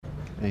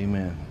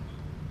Amen.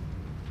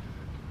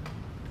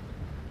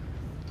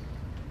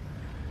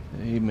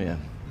 Amen.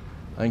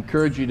 I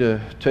encourage you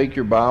to take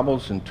your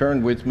Bibles and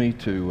turn with me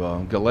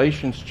to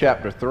Galatians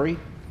chapter 3.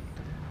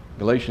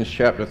 Galatians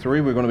chapter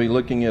 3, we're going to be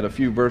looking at a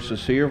few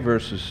verses here,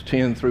 verses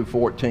 10 through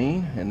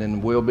 14, and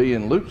then we'll be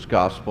in Luke's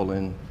Gospel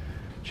in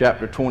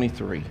chapter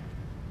 23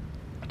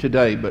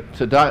 today. But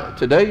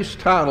today's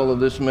title of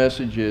this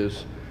message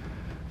is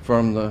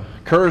From the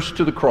Curse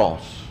to the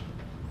Cross,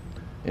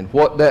 and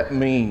what that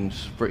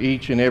means for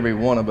each and every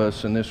one of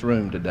us in this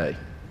room today.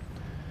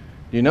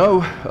 You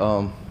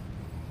know,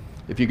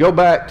 if you go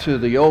back to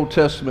the Old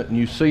Testament and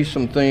you see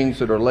some things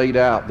that are laid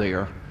out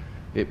there,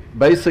 it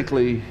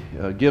basically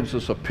gives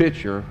us a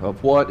picture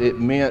of what it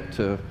meant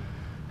to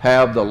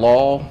have the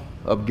law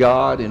of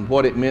God and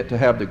what it meant to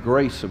have the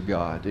grace of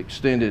God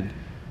extended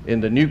in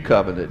the New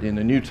Covenant, in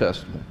the New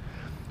Testament.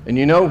 And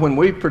you know, when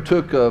we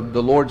partook of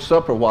the Lord's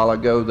Supper a while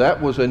ago,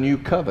 that was a new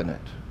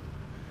covenant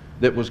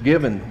that was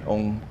given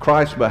on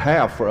Christ's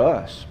behalf for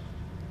us.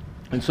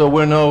 And so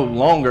we're no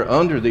longer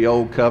under the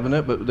old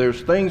covenant, but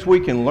there's things we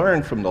can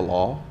learn from the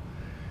law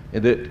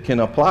that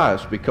can apply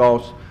us,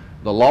 because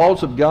the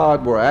laws of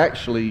God were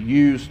actually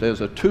used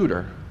as a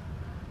tutor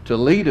to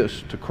lead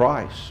us to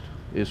Christ,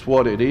 is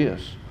what it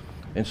is.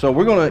 And so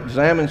we're going to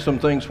examine some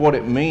things, what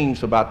it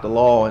means about the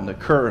law and the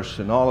curse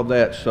and all of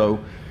that. So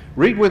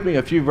read with me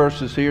a few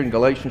verses here in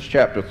Galatians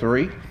chapter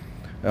 3,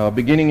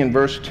 beginning in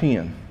verse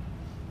 10.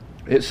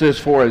 It says,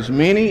 "For as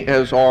many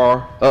as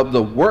are of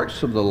the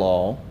works of the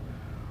law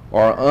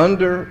are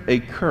under a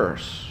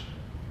curse.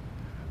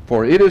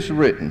 For it is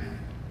written,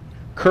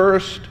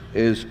 Cursed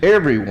is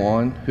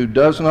everyone who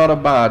does not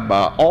abide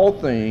by all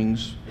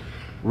things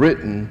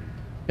written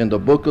in the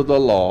book of the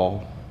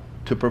law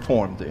to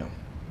perform them."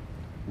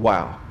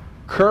 Wow.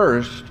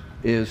 Cursed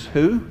is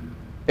who?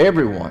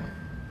 Everyone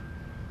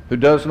who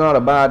does not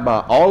abide by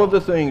all of the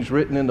things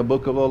written in the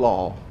book of the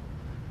law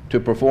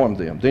to perform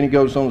them. Then he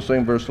goes on to say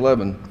in verse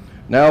 11,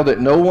 "Now that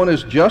no one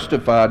is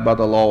justified by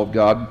the law of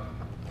God,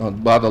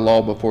 by the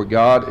law before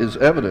God is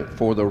evident,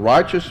 for the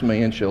righteous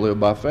man shall live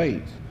by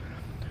faith.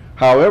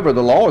 However,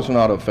 the law is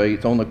not of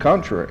faith, on the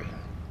contrary.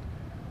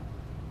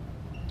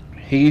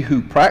 He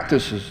who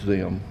practices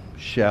them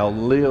shall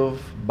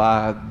live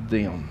by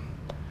them."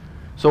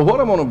 So what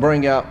I'm going to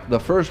bring out, the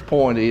first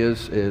point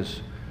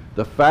is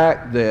the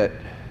fact that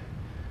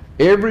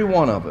every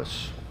one of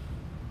us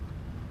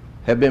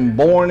have been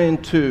born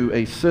into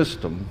a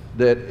system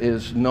that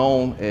is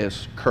known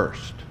as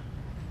cursed.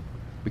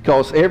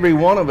 Because every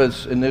one of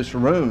us in this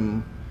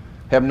room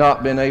have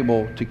not been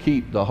able to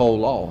keep the whole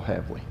law,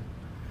 have we?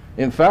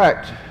 In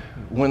fact,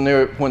 when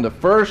the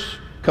first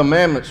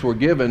commandments were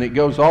given, it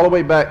goes all the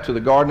way back to the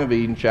Garden of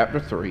Eden, chapter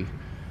 3.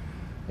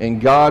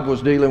 And God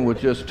was dealing with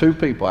just two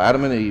people,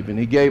 Adam and Eve, and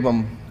he gave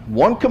them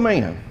one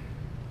command.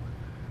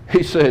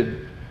 He said,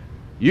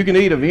 "You can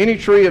eat of any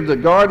tree of the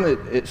garden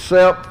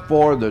except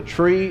for the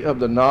tree of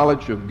the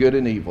knowledge of good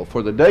and evil.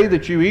 For the day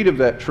that you eat of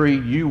that tree,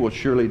 you will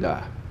surely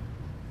die."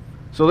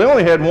 So they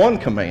only had one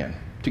command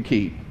to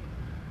keep,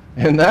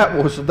 and that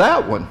was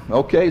that one.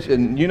 Okay,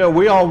 and you know,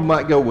 we all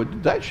might go, well,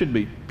 that should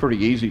be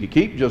pretty easy to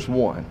keep, just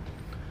one.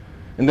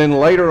 And then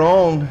later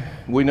on,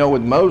 we know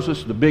with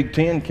Moses, the Big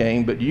Ten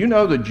came, but you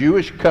know the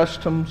Jewish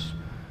customs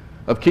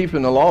of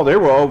keeping the law, there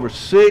were over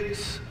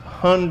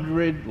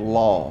 600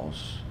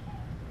 laws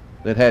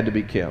that had to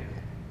be kept.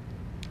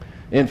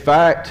 In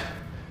fact,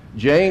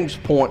 James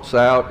points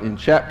out in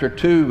chapter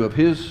 2 of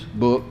his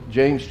book,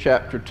 James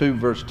chapter 2,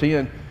 verse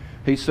 10,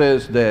 he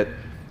says that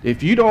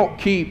if you don't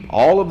keep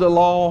all of the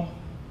law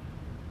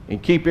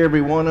and keep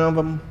every one of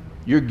them,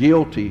 you're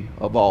guilty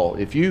of all.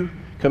 If you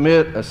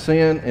commit a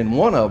sin in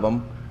one of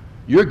them,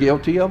 you're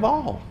guilty of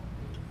all.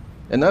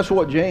 And that's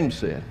what James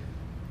said.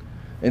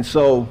 And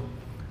so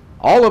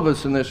all of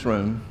us in this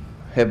room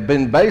have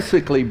been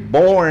basically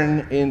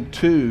born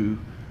into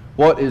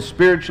what is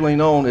spiritually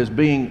known as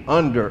being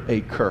under a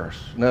curse.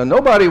 Now,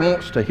 nobody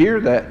wants to hear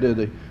that, do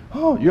they?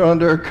 Oh, you're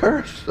under a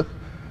curse.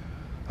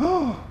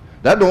 Oh,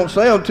 that don't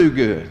sound too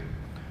good.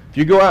 If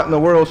you go out in the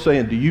world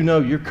saying, "Do you know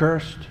you're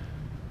cursed?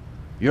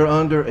 You're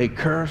under a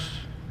curse,"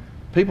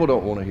 people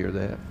don't want to hear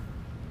that.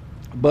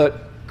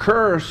 But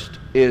cursed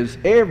is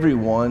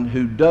everyone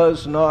who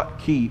does not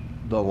keep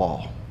the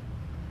law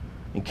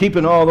and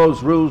keeping all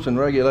those rules and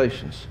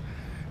regulations.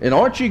 And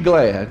aren't you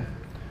glad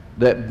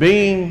that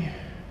being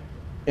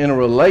in a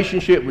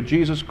relationship with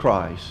Jesus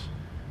Christ,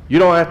 you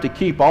don't have to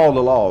keep all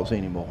the laws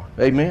anymore?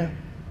 Amen?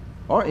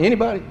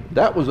 Anybody?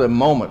 That was a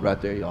moment right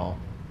there, y'all.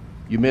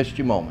 You missed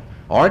your moment.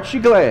 Aren't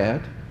you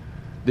glad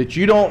that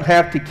you don't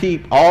have to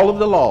keep all of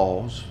the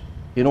laws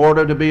in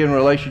order to be in a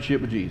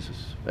relationship with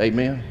Jesus?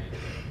 Amen?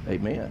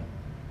 Amen.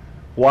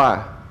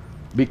 Why?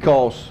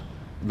 Because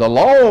the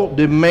law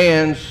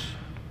demands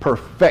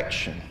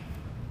perfection.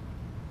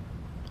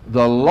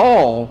 The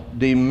law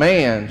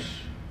demands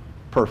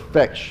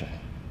perfection.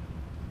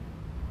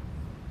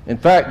 In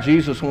fact,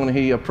 Jesus, when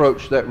he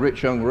approached that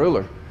rich young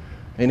ruler,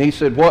 and he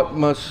said,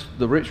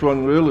 the rich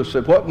young ruler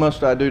said, "What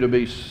must I do to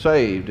be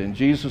saved?" And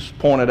Jesus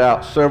pointed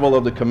out several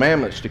of the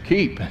commandments to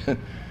keep.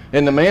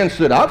 And the man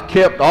said, I've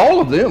kept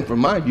all of them from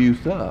my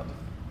youth up.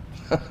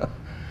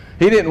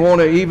 He didn't want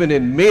to even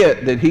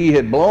admit that he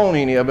had blown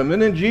any of them.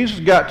 And then Jesus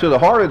got to the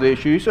heart of the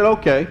issue. He said,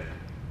 okay,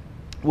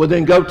 well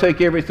then go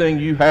take everything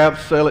you have,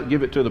 sell it,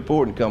 give it to the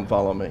poor, and come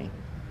follow me.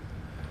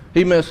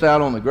 He missed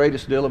out on the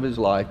greatest deal of his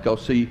life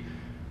because he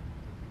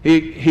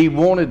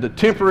wanted the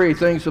temporary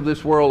things of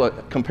this world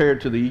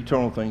compared to the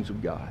eternal things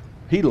of God.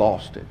 He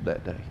lost it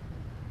that day.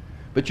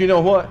 But you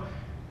know what?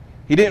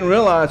 He didn't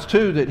realize,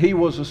 too, that he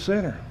was a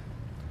sinner.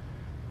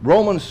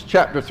 Romans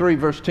chapter 3,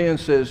 verse 10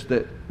 says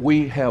that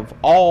we have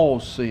all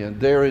sinned.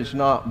 There is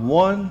not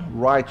one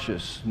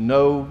righteous,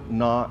 no,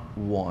 not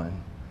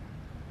one.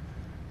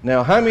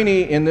 Now, how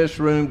many in this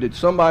room did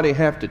somebody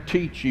have to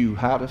teach you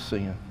how to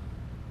sin?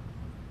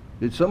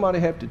 Did somebody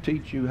have to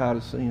teach you how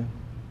to sin?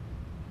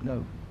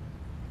 No.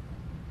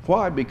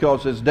 Why?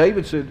 Because as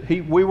David said,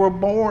 we were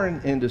born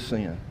into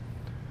sin.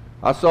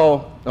 I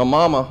saw a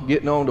mama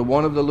getting on to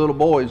one of the little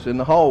boys in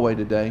the hallway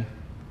today.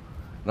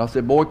 And I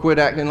said, boy, quit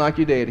acting like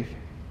your daddy.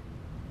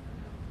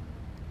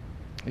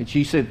 And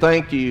she said,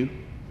 thank you.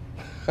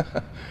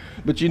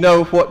 But you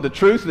know what the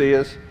truth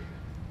is?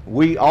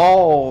 We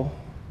all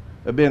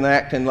have been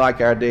acting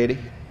like our daddy.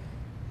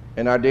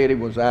 And our daddy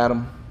was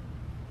Adam.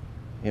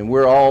 And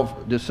we're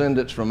all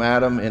descendants from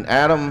Adam. And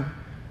Adam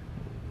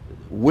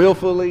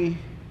willfully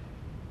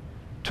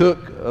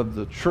took of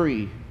the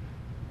tree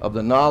of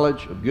the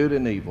knowledge of good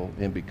and evil.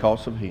 And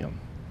because of him,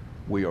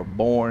 we are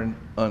born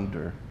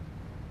under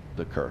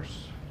the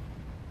curse.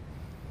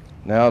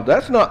 Now,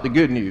 that's not the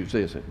good news,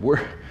 is it?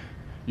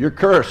 You're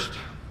cursed.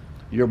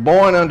 You're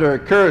born under a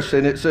curse,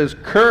 and it says,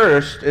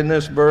 cursed in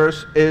this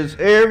verse is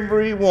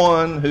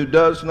everyone who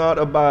does not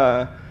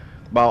abide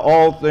by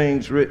all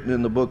things written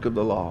in the book of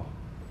the law.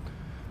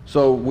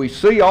 So we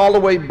see all the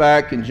way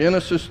back in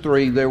Genesis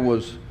 3, there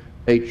was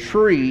a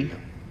tree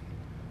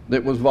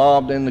that was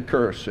involved in the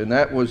curse, and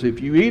that was, if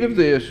you eat of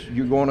this,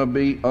 you're going to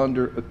be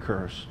under a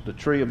curse, the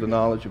tree of the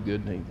knowledge of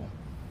good and evil.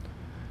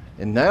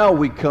 And now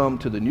we come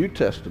to the New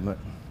Testament,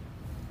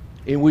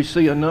 and we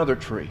see another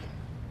tree.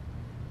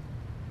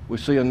 We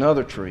see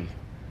another tree.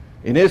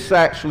 And it's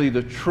actually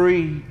the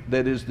tree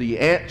that is the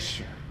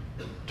answer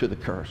to the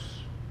curse.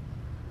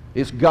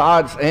 It's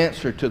God's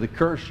answer to the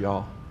curse,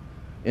 y'all.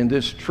 In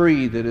this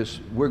tree that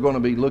we're going to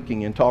be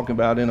looking and talking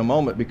about in a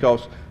moment,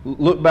 because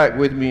look back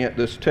with me at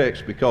this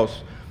text,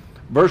 because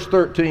verse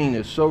 13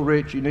 is so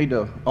rich you need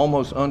to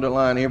almost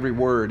underline every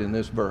word in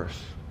this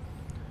verse.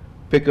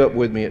 Pick up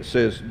with me. It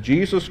says,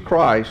 Jesus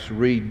Christ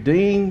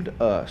redeemed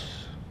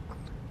us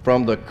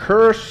from the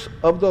curse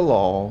of the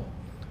law,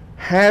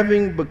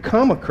 having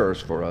become a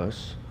curse for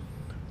us,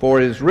 for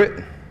it is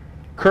written,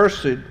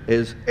 cursed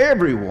is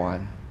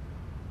everyone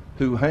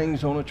who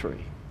hangs on a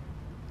tree.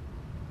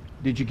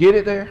 Did you get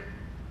it there?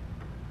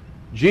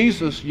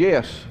 Jesus,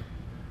 yes,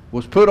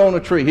 was put on a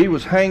tree. He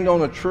was hanged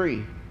on a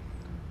tree.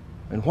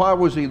 And why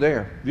was he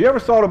there? Have you ever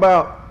thought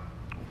about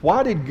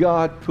why did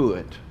God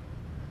put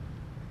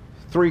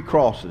 3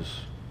 crosses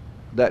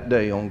that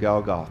day on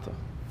Golgotha?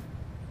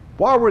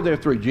 Why were there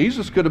 3?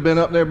 Jesus could have been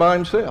up there by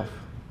himself.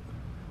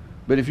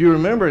 But if you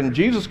remember, and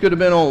Jesus could have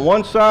been on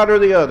one side or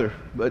the other,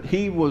 but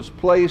he was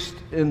placed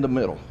in the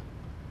middle.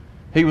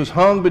 He was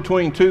hung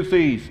between 2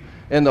 thieves.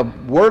 And the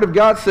Word of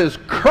God says,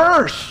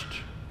 cursed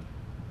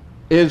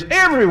is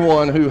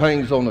everyone who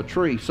hangs on a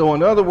tree. So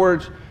in other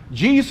words,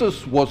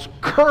 Jesus was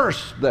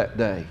cursed that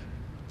day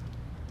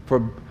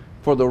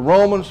for the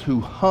Romans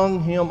who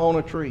hung him on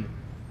a tree.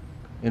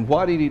 And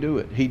why did he do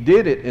it? He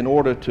did it in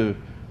order to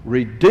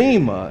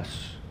redeem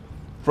us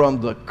from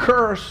the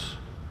curse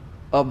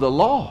of the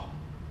law.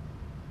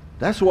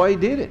 That's why he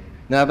did it.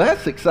 Now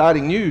that's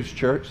exciting news,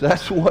 church.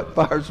 That's what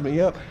fires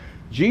me up.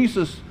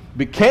 Jesus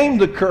became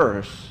the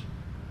curse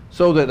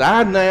so that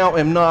I now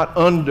am not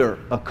under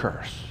a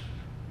curse.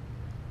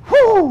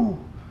 Whoo!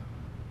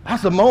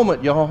 That's a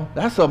moment, y'all.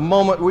 That's a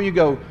moment where you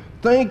go,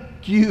 thank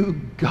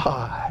you,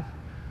 God.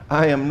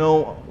 I am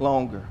no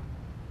longer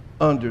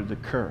under the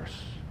curse.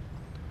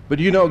 But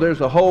you know,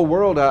 there's a whole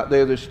world out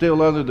there that's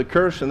still under the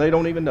curse, and they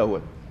don't even know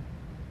it.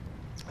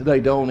 They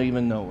don't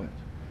even know it.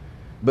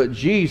 But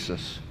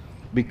Jesus,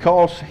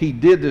 because he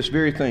did this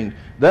very thing,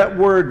 that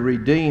word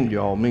redeemed,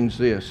 y'all, means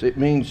this. It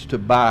means to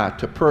buy,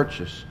 to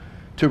purchase,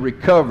 to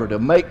recover, to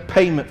make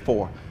payment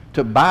for,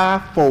 to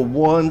buy for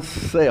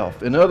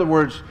oneself. In other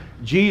words,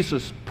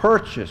 Jesus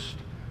purchased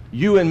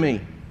you and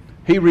me.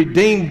 He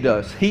redeemed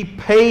us. He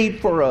paid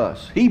for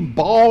us. He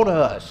bought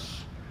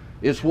us,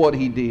 is what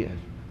he did.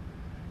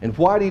 And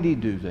why did he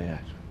do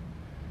that?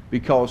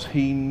 Because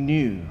he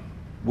knew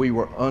we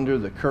were under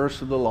the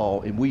curse of the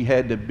law and we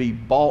had to be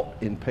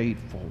bought and paid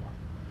for.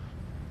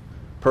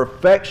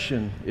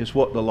 Perfection is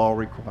what the law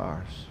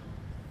requires.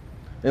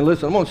 And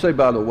listen, I'm going to say,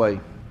 by the way,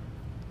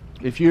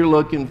 if you're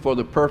looking for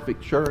the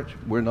perfect church,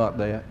 we're not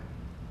that.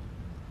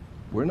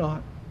 We're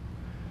not.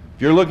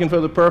 If you're looking for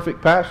the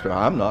perfect pastor,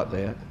 I'm not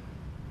that.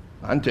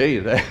 I can tell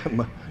you that.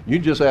 You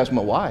just ask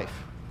my wife.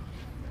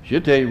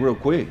 She'll tell you real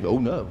quick, oh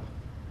no.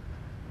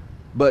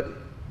 But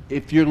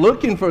if you're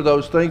looking for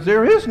those things,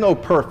 there is no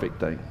perfect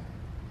thing.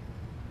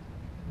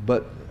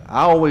 But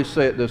I always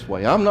say it this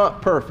way. I'm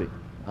not perfect.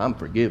 I'm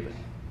forgiven.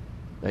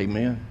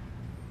 Amen.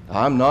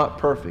 I'm not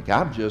perfect.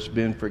 I've just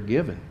been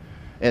forgiven.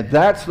 And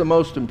that's the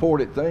most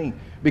important thing.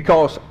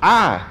 Because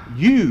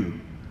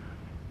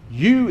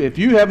if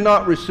you have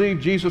not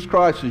received Jesus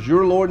Christ as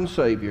your Lord and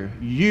Savior,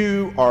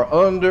 you are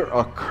under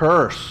a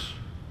curse.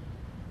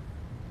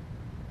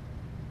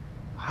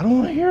 I don't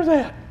want to hear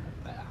that.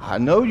 I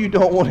know you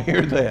don't want to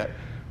hear that,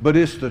 but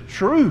it's the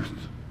truth.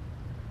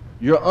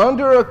 You're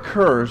under a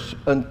curse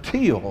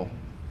until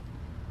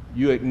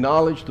you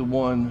acknowledge the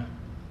one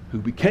who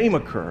became a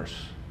curse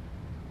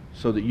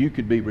so that you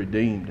could be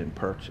redeemed and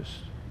purchased.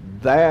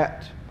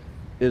 That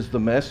is the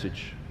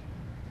message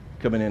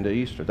coming into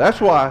Easter. That's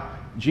why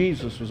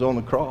Jesus was on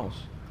the cross.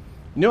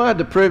 You know, I had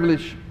the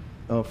privilege,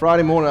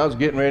 Friday morning I was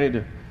getting ready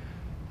to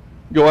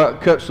go out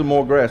and cut some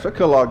more grass. I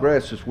cut a lot of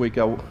grass this week.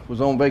 I was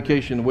on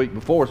vacation the week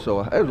before,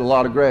 so there was a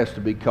lot of grass to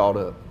be caught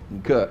up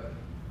and cut.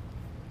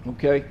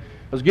 Okay?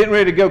 I was getting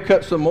ready to go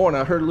cut some more, and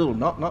I heard a little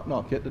knock, knock,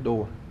 knock at the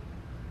door.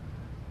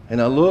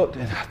 And I looked,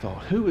 and I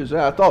thought, who is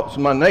that? I thought it was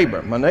my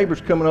neighbor. My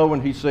neighbor's coming over,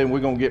 and he's saying, we're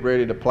going to get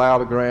ready to plow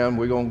the ground.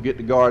 We're going to get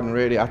the garden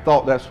ready. I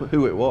thought that's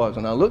who it was.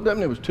 And I looked up,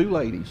 and there was two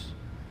ladies.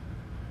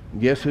 And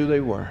guess who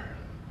they were?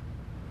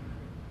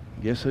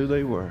 Guess who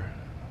they were?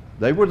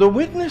 They were the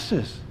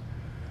witnesses.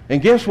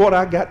 And guess what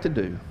I got to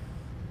do?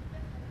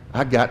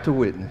 I got to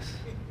witness.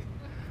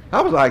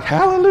 I was like,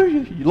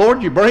 hallelujah.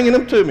 Lord, you're bringing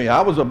them to me.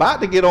 I was about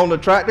to get on the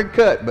tractor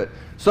cut, but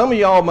some of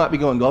y'all might be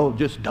going, oh,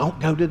 just don't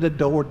go to the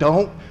door.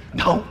 Don't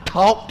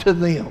talk to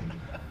them.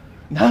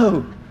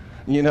 No,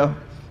 you know.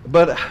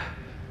 But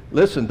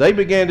listen, they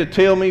began to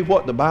tell me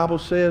what the Bible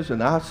says,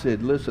 and I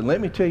said, listen,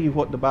 let me tell you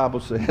what the Bible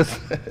says.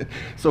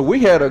 So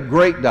we had a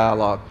great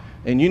dialogue.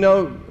 And you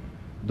know,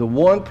 the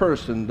one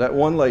person, that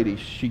one lady,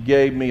 she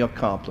gave me a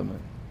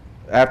compliment.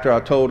 After I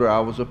told her I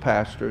was a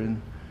pastor,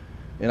 and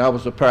I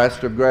was a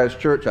pastor of Gratis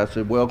Church, I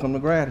said, welcome to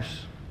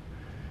Gratis.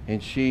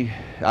 And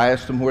I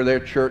asked them where their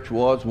church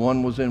was.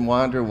 One was in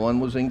Winder, one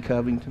was in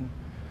Covington.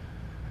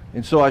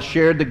 And so I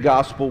shared the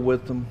gospel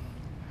with them.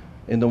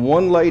 And the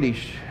one lady,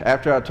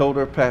 after I told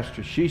her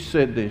pastor, she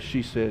said this.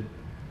 She said,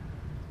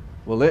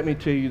 well, let me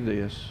tell you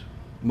this.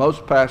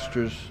 Most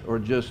pastors are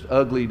just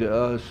ugly to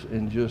us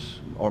and just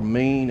are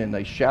mean, and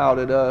they shout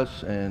at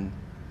us and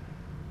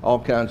all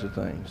kinds of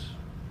things.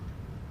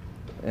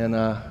 And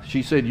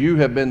she said, you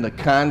have been the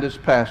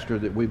kindest pastor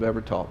that we've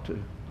ever talked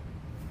to.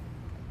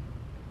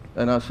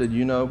 And I said,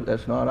 you know,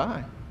 that's not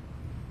I.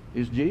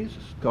 It's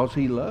Jesus, because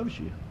he loves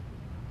you.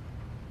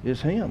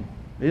 It's him.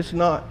 It's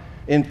not.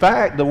 In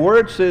fact, the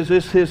word says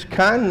it's his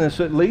kindness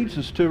that leads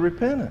us to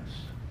repentance.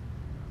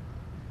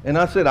 And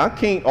I said, I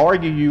can't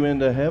argue you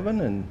into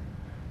heaven, and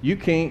you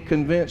can't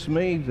convince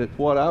me that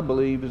what I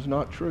believe is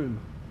not true.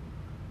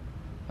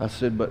 I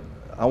said, but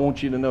I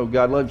want you to know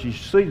God loves you.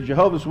 See,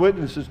 Jehovah's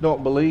Witnesses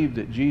don't believe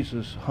that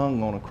Jesus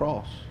hung on a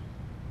cross.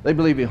 They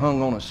believe he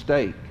hung on a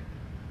stake.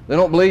 They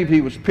don't believe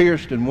he was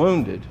pierced and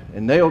wounded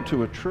and nailed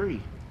to a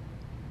tree.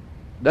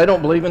 They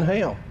don't believe in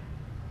hell.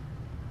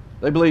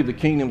 They believe the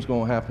kingdom's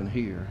going to happen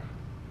here.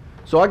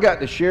 So I got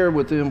to share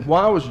with them,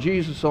 why was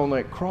Jesus on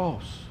that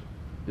cross?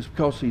 It's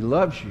because he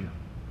loves you.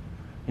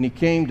 And he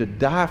came to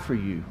die for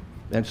you.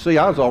 And see,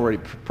 I was already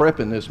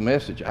prepping this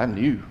message. I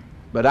knew.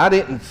 But I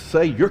didn't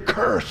say, you're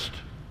cursed.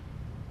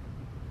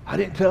 I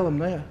didn't tell them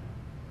that.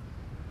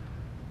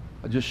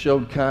 I just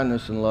showed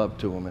kindness and love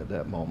to them at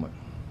that moment.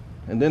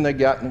 And then they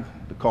got in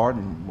the cart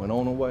and went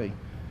on away.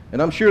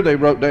 And I'm sure they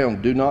wrote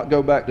down, do not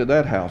go back to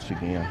that house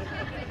again.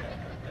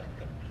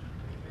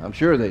 I'm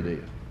sure they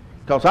did.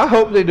 Because I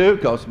hope they do,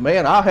 because,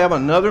 man, I'll have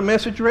another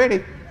message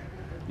ready.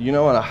 You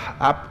know,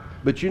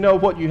 but you know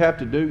what you have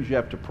to do is you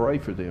have to pray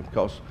for them,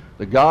 because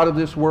the God of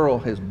this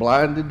world has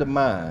blinded the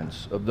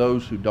minds of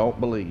those who don't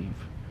believe.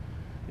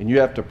 And you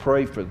have to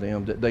pray for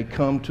them that they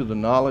come to the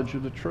knowledge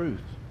of the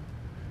truth.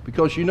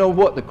 Because you know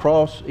what the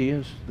cross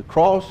is? The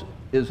cross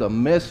is a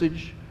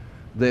message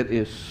that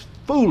is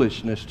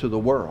foolishness to the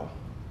world.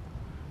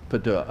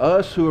 But to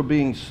us who are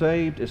being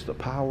saved, it's the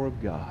power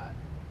of God.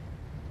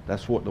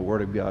 That's what the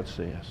Word of God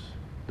says.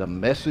 The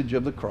message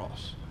of the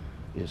cross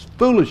is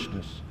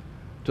foolishness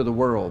to the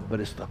world, but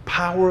it's the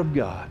power of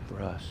God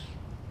for us.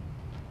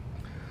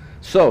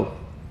 So,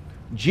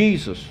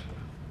 Jesus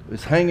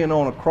is hanging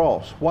on a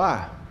cross.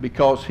 Why?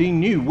 Because he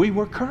knew we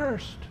were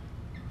cursed.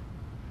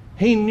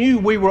 He knew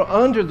we were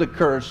under the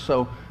curse,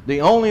 so the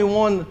only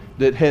one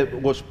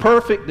that was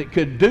perfect, that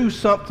could do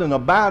something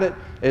about it,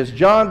 as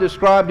John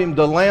described him,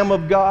 the Lamb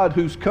of God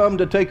who's come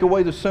to take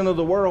away the sin of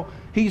the world,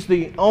 he's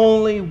the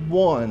only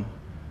one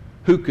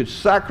who could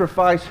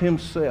sacrifice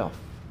himself.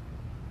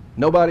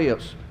 Nobody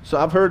else. So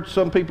I've heard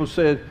some people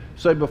say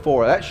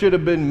before, that should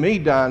have been me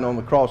dying on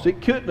the cross.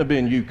 It couldn't have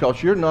been you,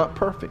 because you're not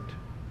perfect.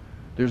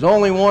 There's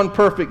only one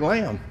perfect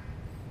Lamb,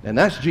 and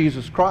that's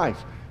Jesus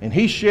Christ. And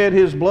he shed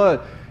his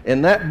blood,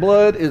 and that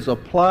blood is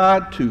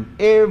applied to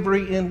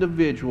every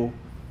individual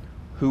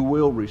who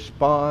will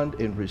respond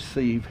and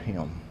receive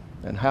him.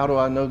 And how do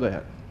I know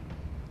that?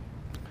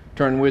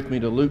 Turn with me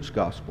to Luke's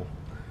Gospel.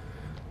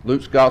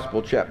 Luke's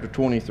Gospel, chapter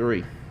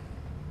 23.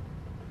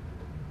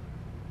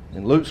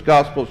 In Luke's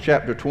Gospel,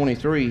 chapter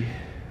 23,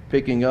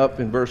 picking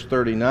up in verse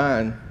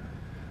 39,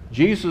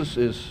 Jesus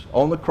is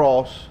on the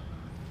cross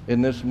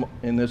in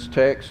this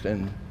text,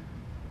 and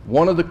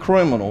one of the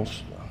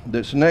criminals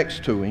that's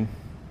next to him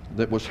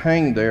that was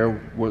hanged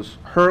there was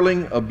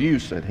hurling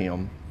abuse at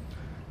him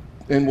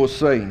and was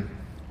saying,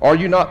 "Are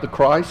you not the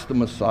Christ, the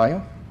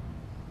Messiah?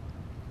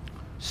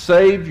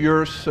 Save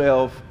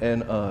yourself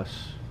and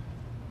us."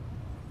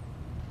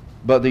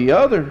 But the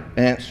other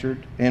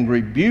answered and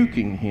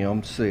rebuking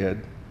him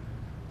said,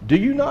 "Do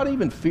you not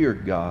even fear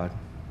God,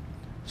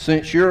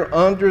 since you're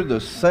under the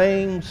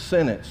same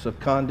sentence of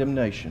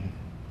condemnation?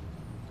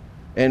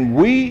 And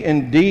we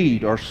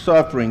indeed are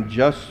suffering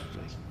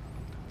justly,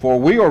 for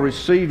we are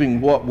receiving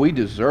what we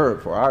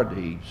deserve for our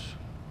deeds.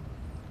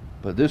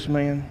 But this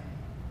man,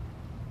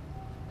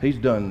 he's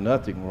done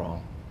nothing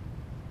wrong."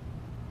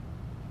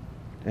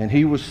 And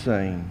he was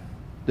saying,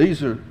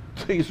 these are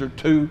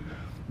two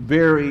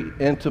very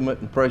intimate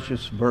and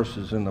precious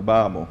verses in the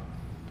Bible.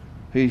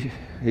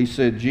 He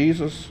said,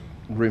 "Jesus,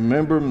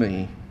 remember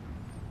me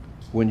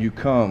when you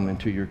come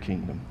into your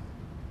kingdom."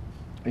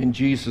 And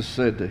Jesus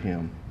said to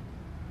him,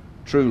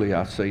 "Truly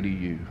I say to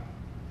you,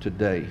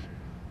 today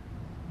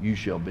you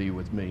shall be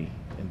with me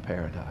in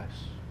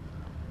paradise."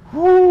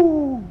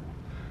 Whoo!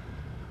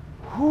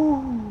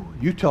 Whoo!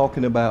 You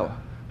talking about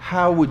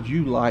how would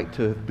you like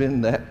to have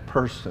been that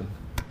person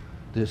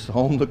that's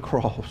on the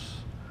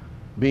cross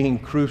being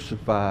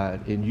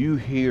crucified, and you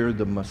hear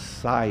the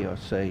Messiah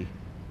say,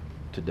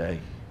 "Today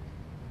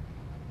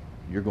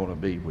you're going to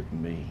be with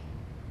me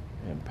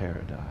in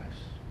paradise."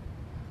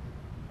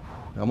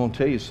 I'm going to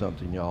tell you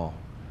something, y'all.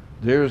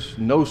 There's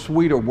no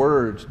sweeter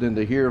words than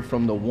to hear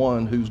from the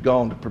one who's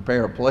gone to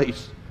prepare a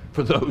place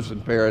for those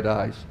in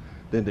paradise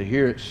than to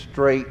hear it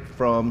straight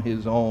from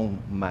his own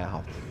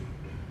mouth.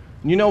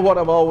 You know what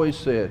I've always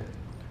said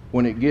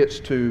when it gets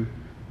to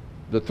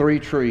the three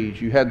trees?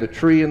 You had the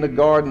tree in the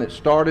garden that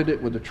started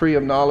it with the tree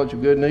of knowledge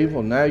of good and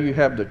evil. Now you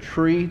have the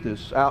tree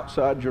that's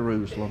outside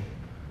Jerusalem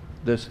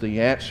that's the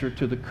answer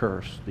to the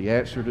curse, the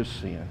answer to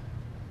sin.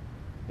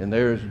 And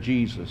there's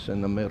Jesus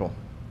in the middle.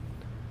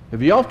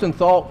 Have you often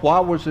thought,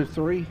 why was there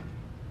three?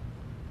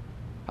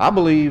 I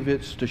believe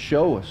it's to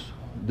show us.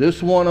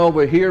 This one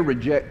over here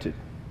rejected.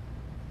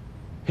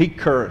 He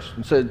cursed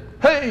and said,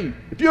 "Hey,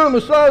 if you're the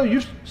Messiah,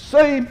 you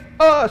save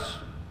us.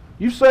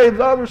 You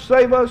save others,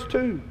 save us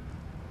too."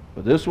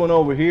 But this one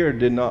over here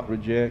did not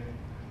reject.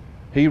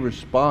 He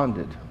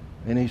responded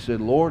and he said,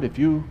 "Lord, if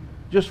you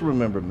just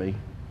remember me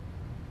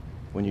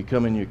when you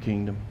come in your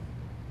kingdom."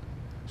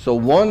 So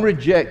one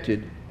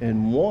rejected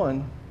and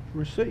one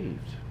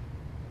received.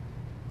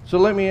 So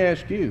let me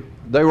ask you,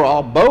 they were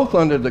all both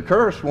under the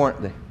curse,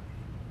 weren't they?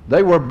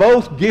 They were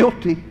both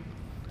guilty.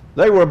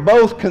 They were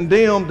both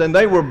condemned, and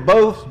they were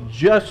both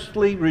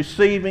justly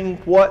receiving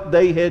what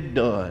they had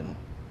done.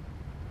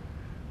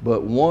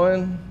 But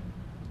one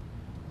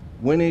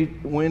went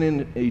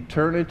in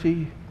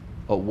eternity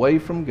away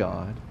from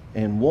God,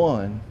 and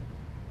one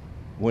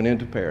went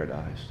into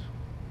paradise.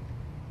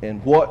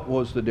 And what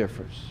was the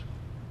difference?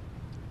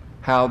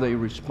 How they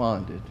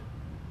responded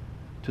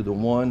to the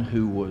one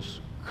who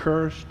was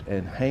cursed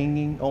and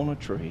hanging on a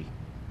tree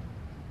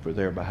for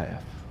their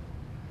behalf.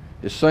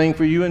 It's the same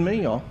for you and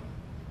me, y'all.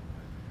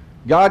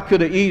 God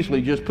could have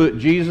easily just put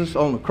Jesus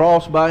on the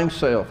cross by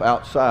himself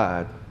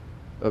outside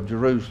of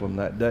Jerusalem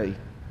that day.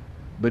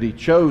 But he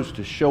chose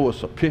to show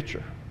us a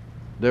picture.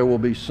 There will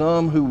be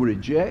some who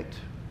reject,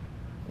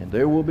 and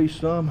there will be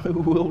some who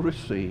will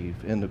receive.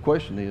 And the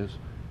question is,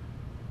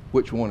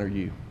 which one are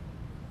you?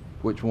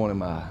 Which one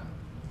am I?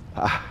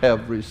 I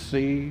have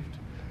received.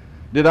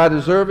 Did I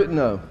deserve it?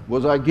 No.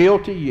 Was I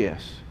guilty?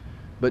 Yes.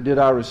 But did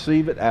I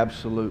receive it?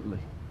 Absolutely.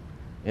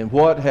 And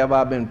what have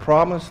I been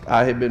promised?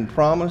 I have been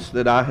promised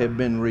that I have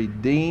been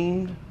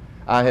redeemed.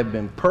 I have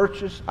been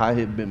purchased. I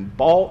have been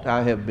bought.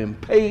 I have been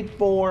paid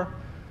for.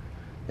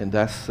 And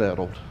that's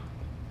settled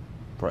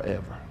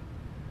forever.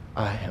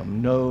 I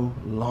am no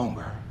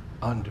longer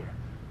under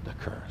the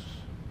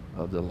curse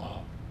of the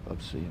law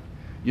of sin.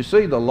 You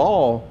see, the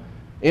law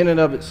in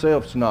and of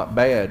itself is not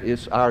bad.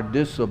 It's our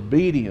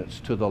disobedience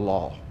to the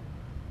law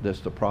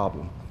that's the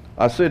problem.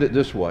 I said it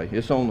this way.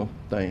 It's on the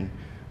thing.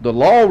 The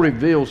law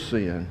reveals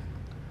sin,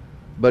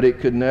 but it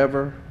could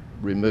never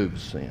remove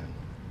sin.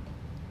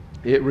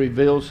 It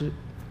reveals it,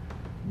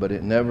 but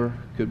it never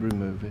could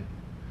remove it.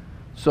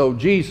 So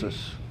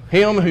Jesus,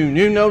 him who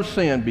knew no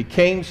sin,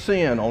 became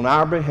sin on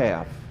our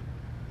behalf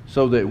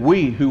so that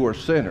we who are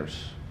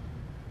sinners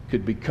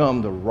could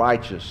become the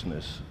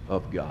righteousness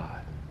of God.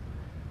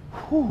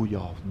 Whew,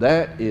 y'all,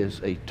 that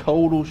is a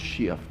total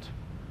shift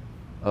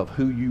of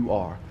who you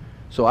are.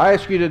 So I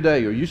ask you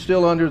today, are you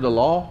still under the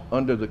law,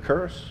 under the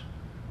curse?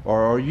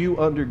 Or are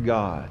you under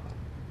God,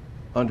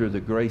 under the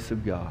grace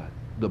of God,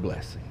 the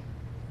blessing?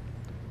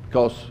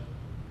 Because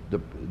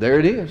there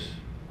it is.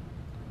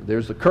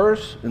 There's a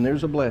curse and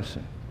there's a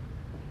blessing.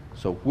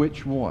 So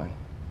which one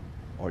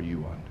are you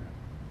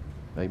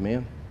under?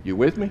 Amen? You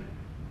with me?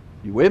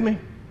 You with me?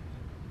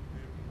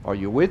 Are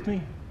you with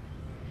me?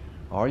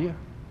 Are you?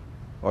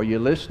 Are you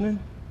listening?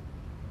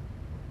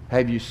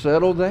 Have you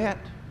settled that?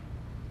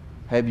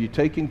 Have you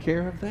taken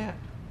care of that?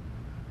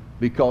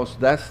 Because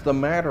that's the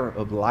matter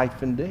of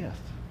life and death.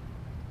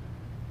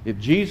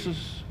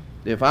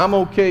 If I'm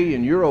okay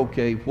and you're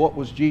okay, what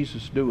was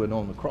Jesus doing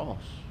on the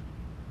cross?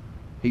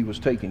 He was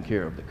taking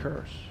care of the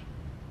curse,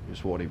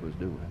 is what he was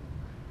doing.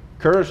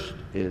 Cursed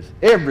is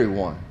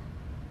everyone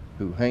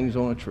who hangs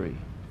on a tree.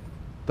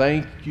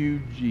 Thank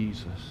you,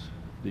 Jesus,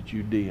 that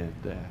you did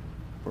that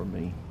for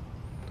me.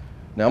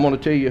 Now I'm going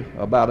to tell you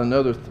about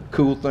another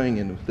cool thing,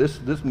 and this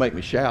make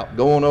me shout.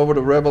 Going over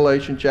to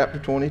Revelation chapter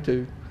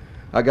 22.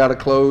 I got to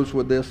close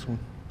with this one.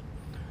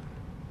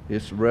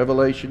 It's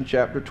Revelation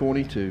chapter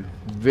 22,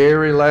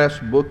 very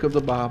last book of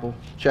the Bible,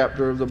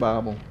 chapter of the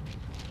Bible.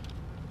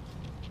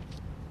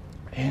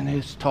 And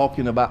it's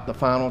talking about the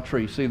final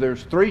tree. See,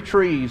 there's 3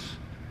 trees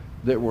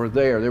that were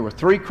there. There were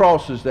 3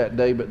 crosses that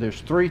day, but there's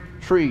 3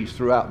 trees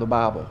throughout the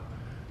Bible.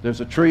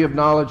 There's a tree of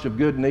knowledge of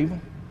good and evil.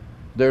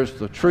 There's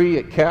the tree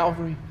at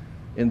Calvary,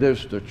 and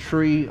there's the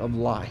tree of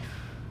life.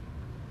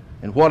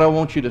 And what I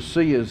want you to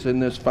see is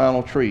in this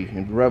final tree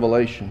in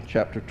Revelation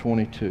chapter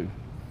 22.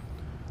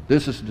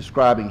 This is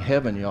describing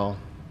heaven, y'all.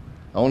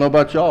 I don't know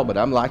about y'all, but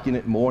I'm liking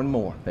it more and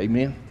more.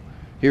 Amen?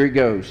 Here it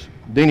goes.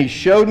 Then he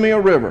showed me a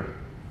river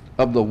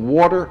of the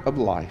water of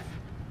life,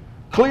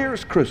 clear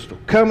as crystal,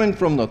 coming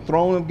from the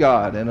throne of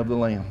God and of the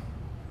Lamb.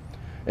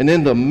 And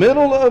in the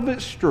middle of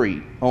its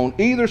street, on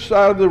either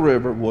side of the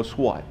river, was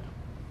what?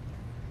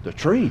 The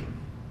tree.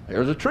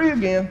 There's a tree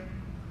again.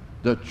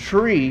 The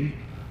tree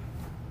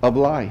of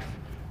life.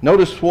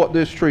 Notice what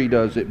this tree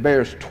does. It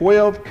bears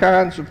 12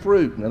 kinds of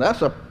fruit. Now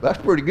that's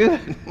pretty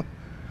good.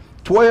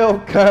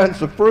 12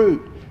 kinds of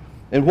fruit.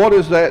 And what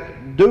is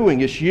that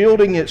doing? It's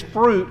yielding its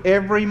fruit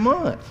every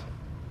month.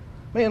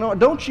 Man,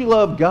 don't you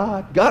love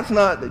God?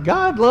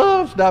 God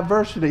loves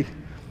diversity.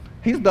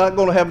 He's not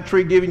going to have a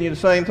tree giving you the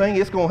same thing.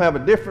 It's going to have a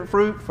different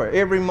fruit for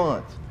every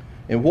month.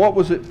 And what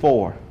was it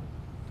for?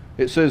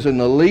 It says, and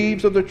the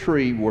leaves of the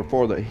tree were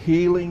for the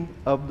healing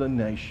of the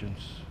nations.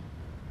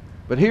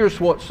 But here's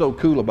what's so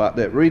cool about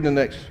that. Read the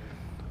next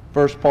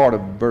first part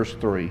of verse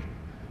 3.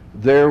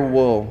 There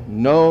will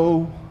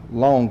no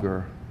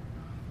longer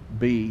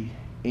be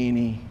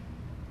any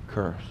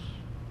curse.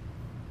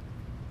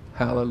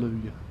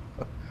 Hallelujah.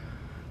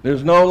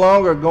 There's no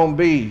longer going to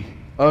be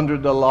under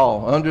the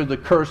law, under the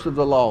curse of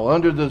the law,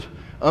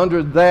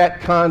 under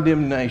that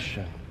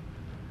condemnation,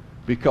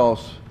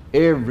 because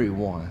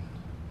everyone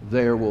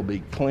there will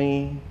be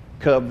clean,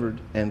 covered,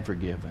 and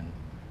forgiven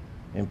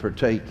in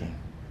partaking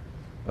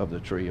of the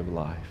tree of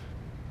life.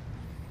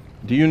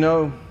 Do you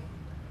know,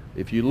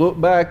 if you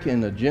look back in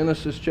the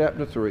Genesis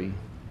chapter 3,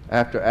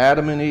 after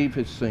Adam and Eve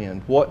had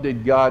sinned, what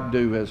did God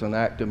do as an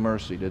act of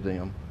mercy to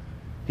them?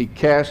 He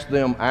cast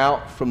them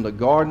out from the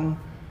garden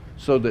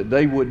so that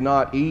they would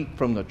not eat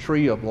from the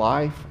tree of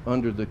life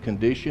under the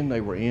condition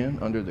they were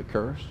in, under the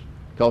curse.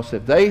 Because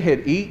if they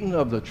had eaten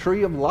of the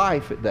tree of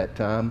life at that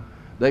time,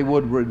 they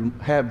would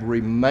have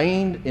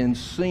remained in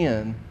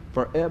sin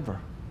forever.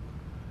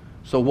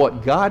 So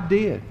what God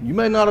did, you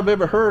may not have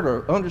ever heard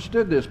or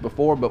understood this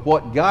before, but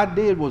what God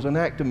did was an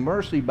act of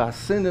mercy by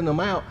sending them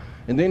out,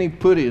 and then he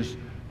put his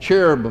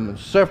cherubim and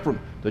seraphim,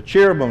 the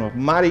cherubim, a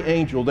mighty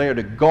angel there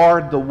to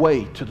guard the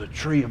way to the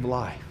tree of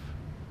life,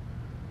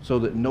 so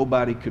that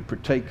nobody could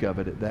partake of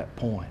it at that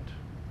point.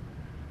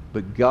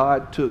 But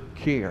God took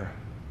care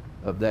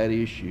of that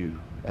issue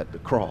at the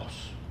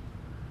cross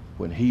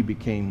when he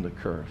became the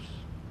curse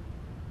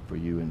for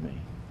you and me.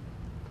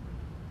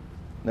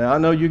 Now, I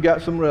know you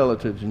got some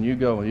relatives and you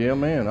go, yeah,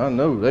 man, I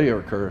know they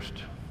are cursed.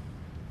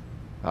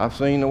 I've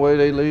seen the way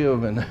they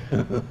live, and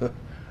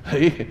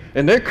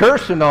and they're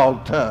cursing all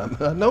the time.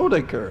 I know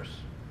they curse.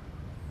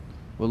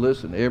 Well,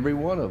 listen, every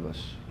one of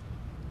us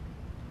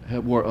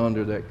were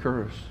under that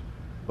curse.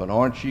 But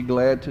aren't you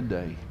glad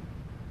today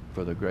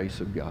for the grace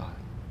of God?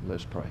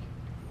 Let's pray.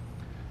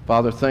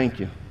 Father, thank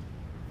you.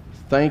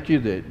 Thank you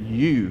that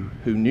you,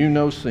 who knew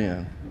no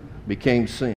sin, became sin.